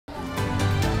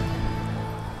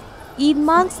Eid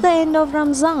marks the end of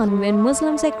Ramzan when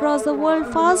Muslims across the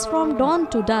world fast from dawn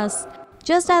to dusk.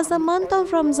 Just as the month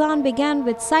of Ramzan began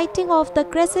with sighting of the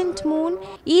crescent moon,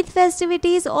 Eid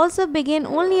festivities also begin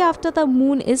only after the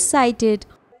moon is sighted.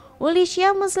 Only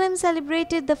Shia Muslims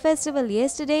celebrated the festival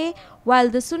yesterday, while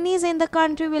the Sunnis in the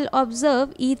country will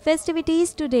observe Eid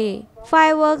festivities today.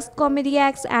 Fireworks, comedy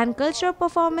acts, and cultural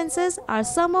performances are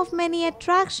some of many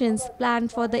attractions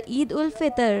planned for the Eid ul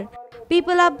Fitr.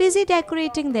 People are busy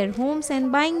decorating their homes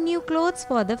and buying new clothes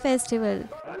for the festival.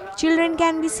 Children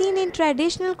can be seen in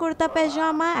traditional kurta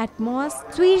pajama at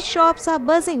mosques. Sweet shops are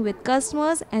buzzing with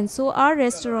customers, and so are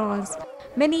restaurants.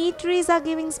 Many eateries are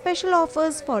giving special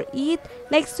offers for Eid,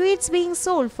 like sweets being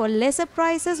sold for lesser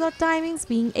prices or timings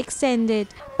being extended.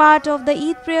 Part of the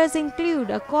Eid prayers include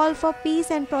a call for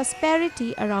peace and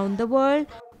prosperity around the world,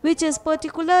 which is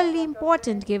particularly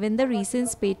important given the recent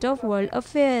spate of world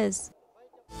affairs.